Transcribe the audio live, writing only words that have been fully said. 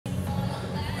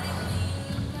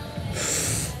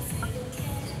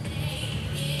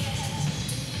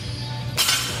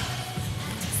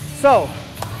So,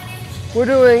 we're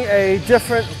doing a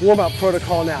different warm-up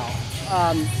protocol now.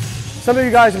 Some of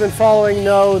you guys have been following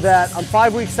know that I'm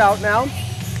 5 weeks out now,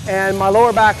 and my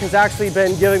lower back has actually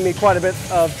been giving me quite a bit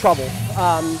of trouble.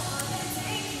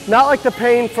 Not like the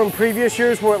pain from previous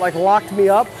years where it like locked me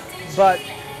up, but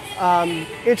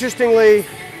interestingly,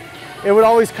 it would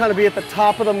always kind of be at the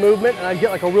top of the movement, and I'd get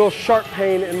like a real sharp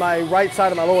pain in my right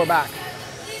side of my lower back.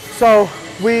 So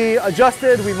we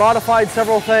adjusted, we modified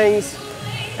several things,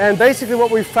 and basically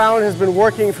what we've found has been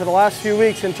working for the last few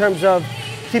weeks in terms of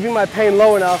keeping my pain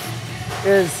low enough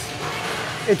is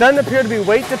it doesn't appear to be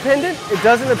weight dependent. It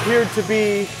doesn't appear to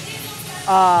be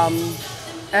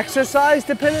exercise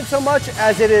dependent so much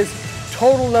as it is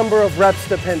total number of reps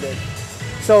dependent.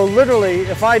 So literally,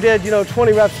 if I did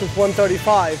 20 reps with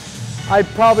 135, I'd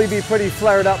probably be pretty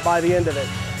flared up by the end of it.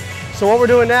 So what we're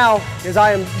doing now is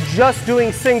I am just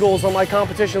doing singles on my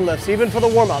competition lifts, even for the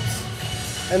warm-ups.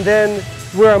 And then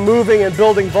we're moving and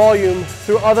building volume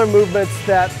through other movements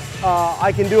that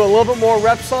I can do a little bit more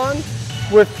reps on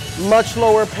with much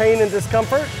lower pain and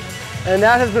discomfort. And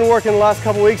that has been working the last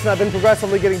couple weeks, and I've been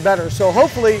progressively getting better. So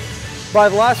hopefully by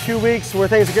the last few weeks where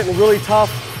things are getting really tough,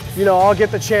 I'll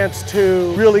get the chance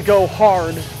to really go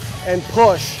hard and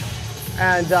push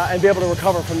and be able to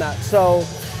recover from that. So,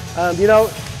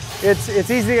 it's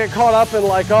easy to get caught up in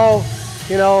like, oh,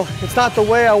 it's not the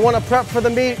way I want to prep for the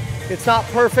meet. It's not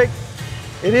perfect.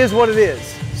 It is what it is.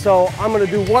 So I'm going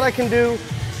to do what I can do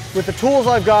with the tools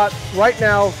I've got right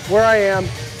now, where I am,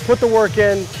 put the work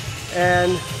in,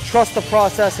 and trust the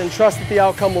process and trust that the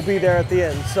outcome will be there at the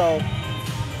end. So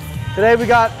today we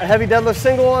got a heavy deadlift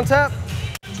single on tap.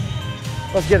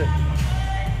 Let's get it.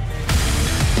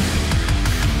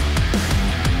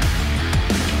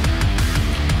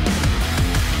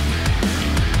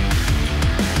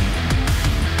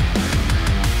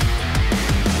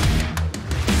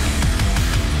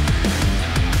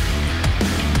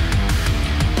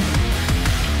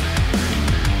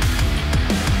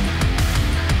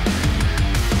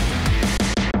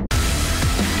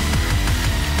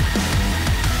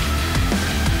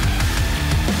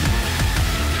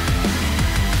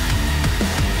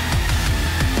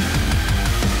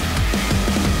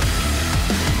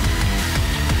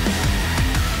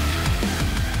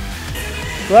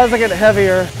 So as I get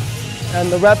heavier and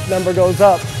the rep number goes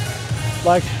up,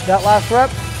 like that last rep,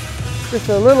 just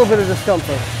a little bit of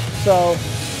discomfort. So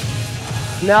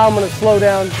now I'm going to slow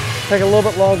down, take a little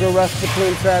bit longer rest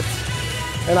between sets,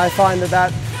 and I find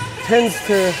that tends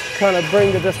to kind of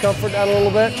bring the discomfort down a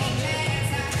little bit.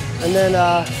 And then,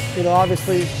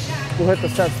 obviously we'll hit the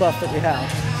sets left that we have.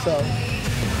 So.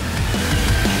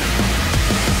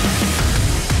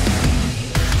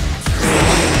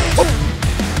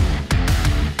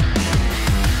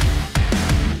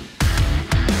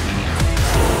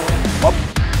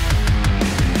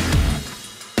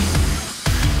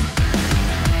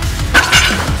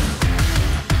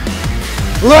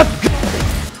 Let's go!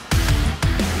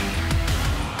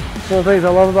 One of the things I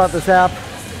love about this app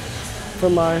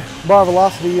for my bar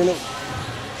velocity unit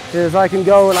is I can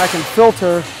go and I can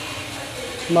filter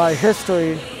my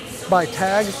history by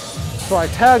tags. So I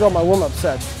tag all my warm-up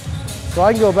sets. So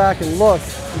I can go back and look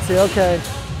and say, okay,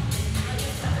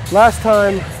 last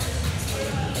time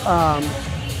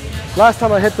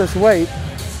I hit this weight,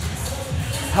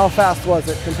 how fast was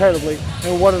it comparatively,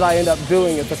 and what did I end up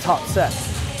doing at the top set?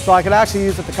 So I can actually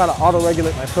use it to kind of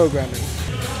auto-regulate my programming.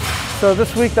 So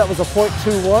this week that was a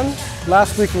 0.21,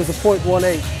 last week it was a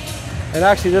 0.18, and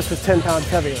actually this was 10 pounds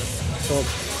heavier. So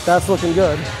that's looking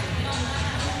good.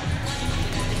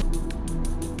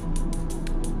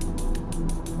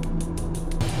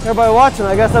 Everybody watching,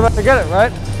 I guess I better get it,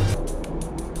 right?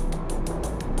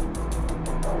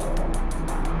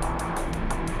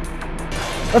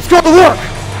 Let's go to work!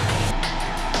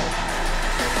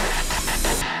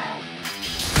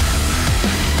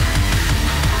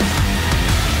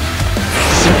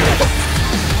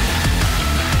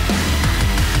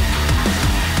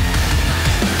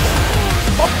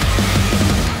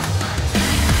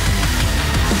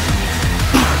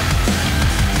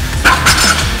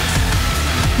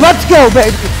 Let's go,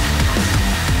 baby!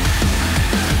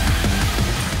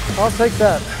 I'll take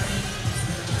that.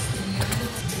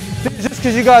 Just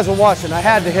because you guys were watching, I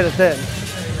had to hit it then.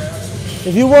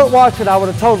 If you weren't watching, I would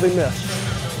have totally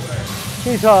missed.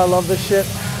 Can you tell I love this shit?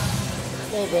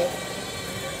 A little bit.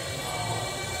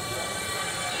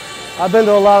 I've been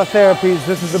to a lot of therapies.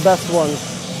 This is the best one.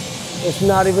 It's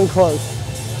not even close.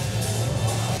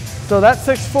 So that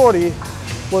 640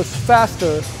 was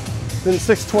faster than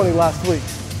 620 last week.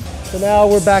 So now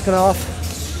we're backing off.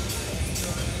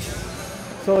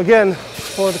 So again,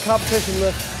 for the competition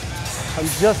lift, I'm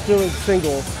just doing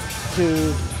singles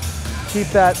to keep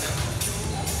that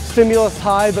stimulus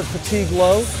high but fatigue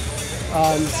low.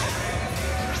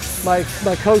 My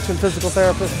coach and physical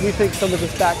therapist, we think some of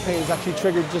this back pain is actually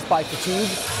triggered just by fatigue.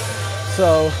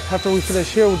 So after we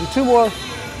finish here, we'll do 2 more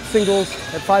singles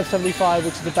at 575,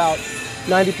 which is about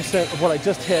 90% of what I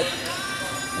just hit.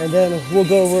 And then we'll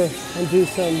go over and do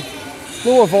some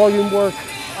more volume work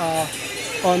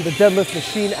on the deadlift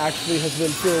machine. Actually has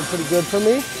been feeling pretty good for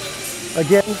me.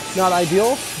 Again, not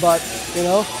ideal, but you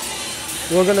know,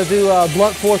 we're gonna do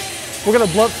blunt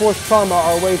force trauma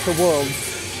our way to worlds.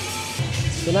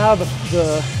 So now the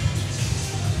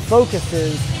focus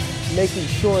is making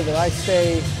sure that I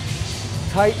stay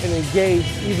tight and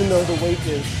engaged even though the weight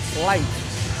is light,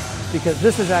 because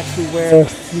this is actually where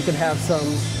you can have some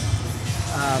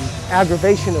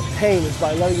aggravation of pain, is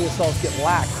by letting yourself get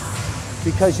lax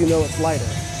because you know it's lighter.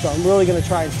 So I'm really going to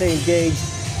try and stay engaged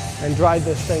and drive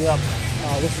this thing up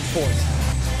with some force.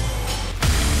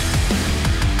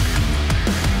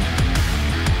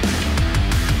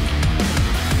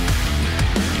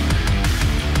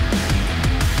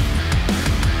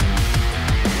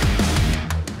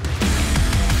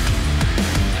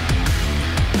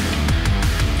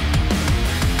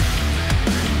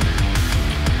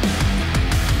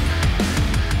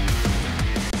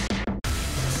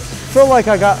 Feel like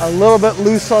I got a little bit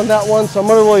loose on that one, so I'm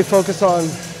going to really focus on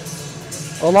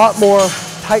a lot more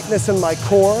tightness in my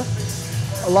core.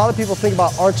 A lot of people think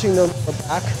about arching their lower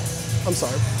back. I'm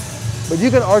sorry, but you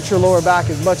can arch your lower back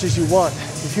as much as you want.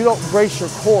 If you don't brace your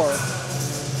core,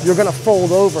 you're going to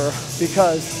fold over,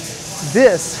 because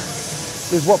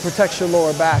this is what protects your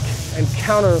lower back and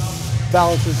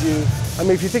counterbalances you. I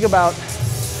mean, if you think about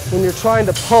when you're trying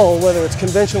to pull, whether it's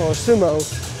conventional or sumo,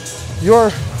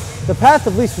 the path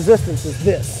of least resistance is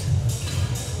this.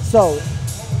 So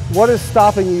what is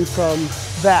stopping you from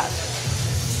that?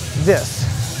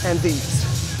 This and these.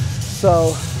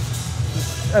 So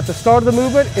at the start of the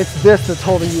movement, it's this that's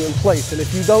holding you in place. And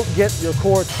if you don't get your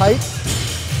core tight,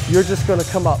 you're just gonna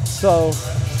come up. So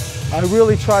I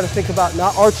really try to think about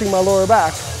not arching my lower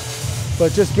back,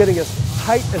 but just getting as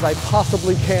tight as I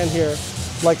possibly can here,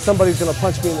 like somebody's gonna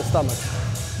punch me in the stomach.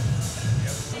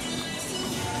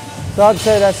 So I'd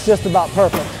say that's just about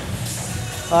perfect.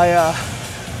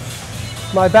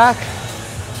 My back,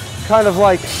 kind of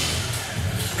like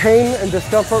pain and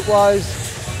discomfort wise,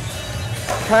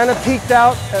 kind of peaked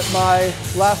out at my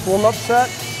last warm-up set,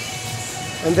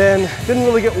 and then didn't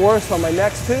really get worse on my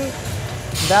next 2.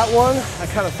 That one, I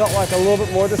kind of felt like a little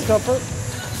bit more discomfort.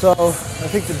 So I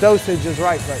think the dosage is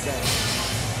right now.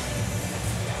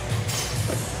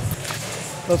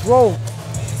 Let's roll.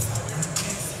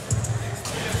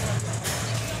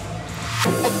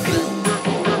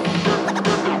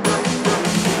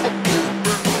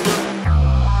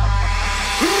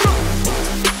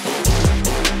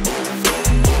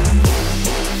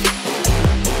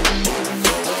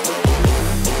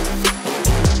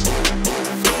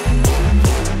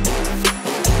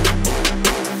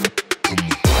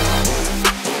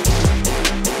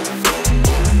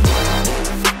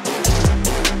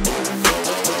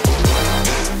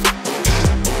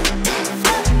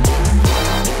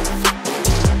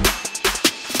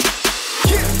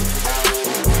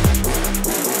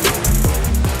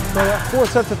 So I got 4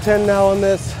 sets of 10 now on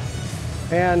this,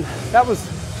 and that was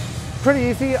pretty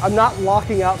easy. I'm not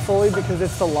locking out fully because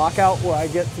it's the lockout where I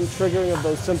get some triggering of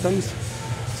those symptoms.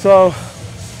 So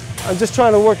I'm just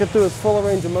trying to work it through as full a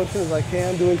range of motion as I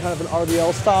can, doing kind of an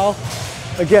RDL style.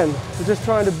 Again, we're just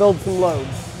trying to build some load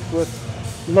with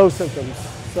low symptoms.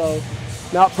 So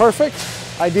not perfect.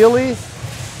 Ideally,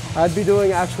 I'd be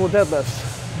doing actual deadlifts,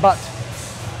 but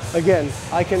again,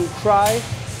 I can try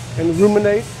and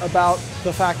ruminate about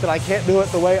the fact that I can't do it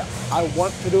the way I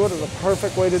want to do it, or the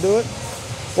perfect way to do it,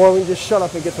 or we can just shut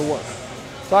up and get to work.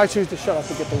 So I choose to shut up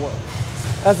and get to work.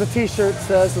 As the t-shirt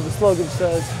says, or the slogan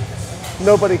says,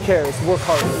 nobody cares, work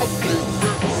harder.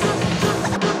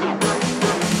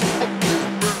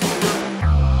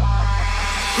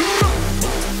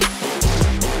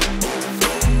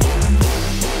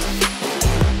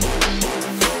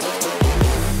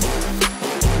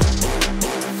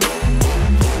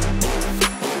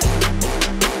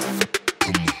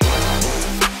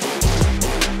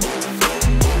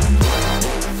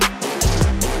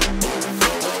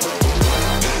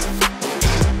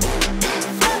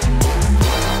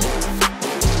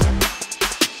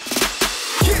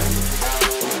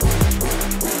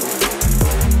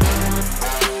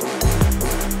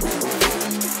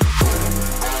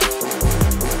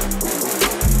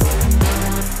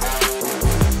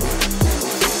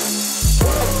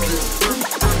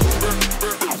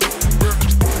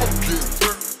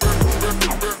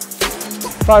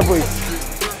 5 weeks.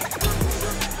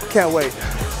 Can't wait.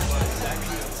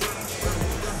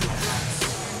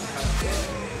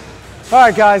 All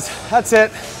right, guys, that's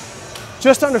it.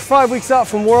 Just under 5 weeks out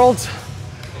from Worlds,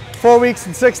 4 weeks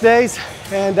and 6 days.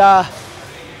 And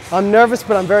I'm nervous,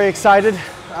 but I'm very excited.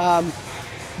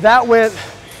 That went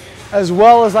as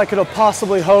well as I could have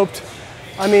possibly hoped.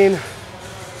 I mean,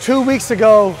 2 weeks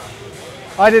ago,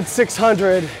 I did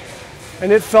 600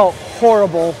 and it felt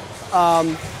horrible.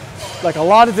 Like a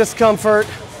lot of discomfort.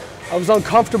 I was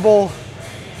uncomfortable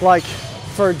like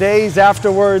for days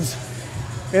afterwards.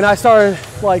 And I started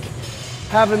like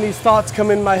having these thoughts come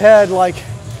in my head like,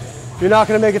 you're not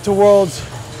gonna make it to Worlds.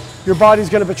 Your body's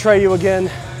gonna betray you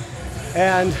again.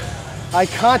 And I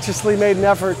consciously made an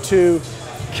effort to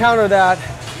counter that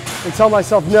and tell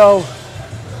myself, no,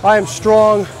 I am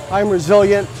strong, I'm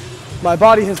resilient. My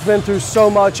body has been through so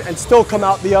much and still come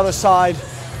out the other side,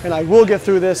 and I will get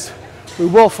through this. We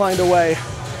will find a way.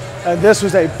 And this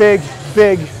was a big,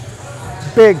 big,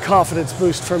 big confidence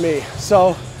boost for me.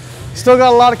 So, still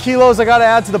got a lot of kilos I gotta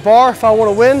add to the bar if I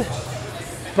wanna win,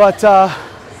 but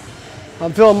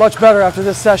I'm feeling much better after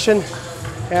this session.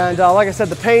 And like I said,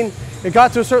 the pain, it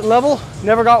got to a certain level,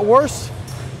 never got worse,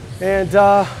 and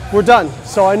we're done.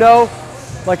 So I know,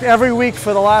 like every week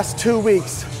for the last 2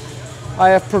 weeks, I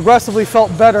have progressively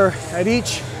felt better at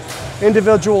each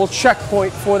individual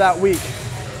checkpoint for that week.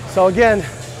 So again,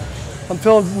 I'm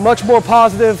feeling much more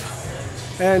positive,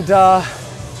 and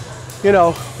you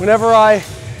know, whenever I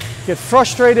get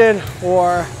frustrated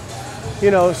or,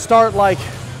 you know, start like,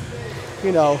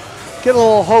 you know, get a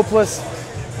little hopeless,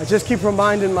 I just keep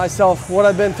reminding myself what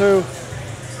I've been through,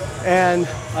 and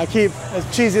I keep, as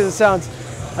cheesy as it sounds,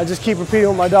 I just keep repeating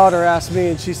what my daughter asked me,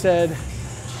 and she said,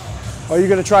 are you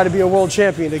gonna try to be a world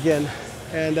champion again?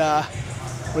 And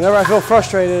whenever I feel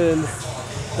frustrated and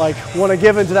like wanna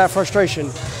give into that frustration,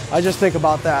 I just think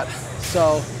about that.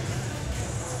 So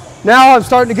now I'm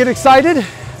starting to get excited,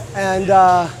 and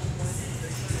I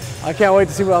can't wait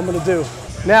to see what I'm gonna do.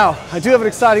 Now, I do have an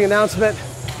exciting announcement.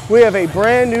 We have a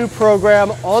brand new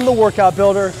program on the Workout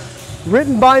Builder,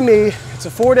 written by me. It's a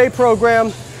 4-day program.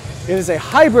 It is a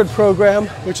hybrid program,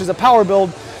 which is a power build,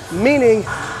 meaning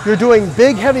you're doing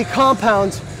big, heavy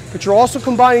compounds, but you're also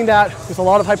combining that with a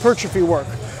lot of hypertrophy work.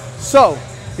 So,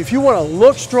 if you wanna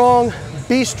look strong,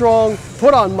 be strong,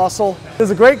 put on muscle,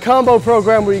 there's a great combo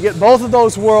program where you get both of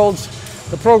those worlds.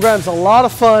 The program's a lot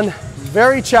of fun,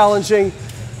 very challenging.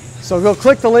 So go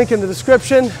click the link in the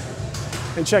description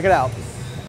and check it out.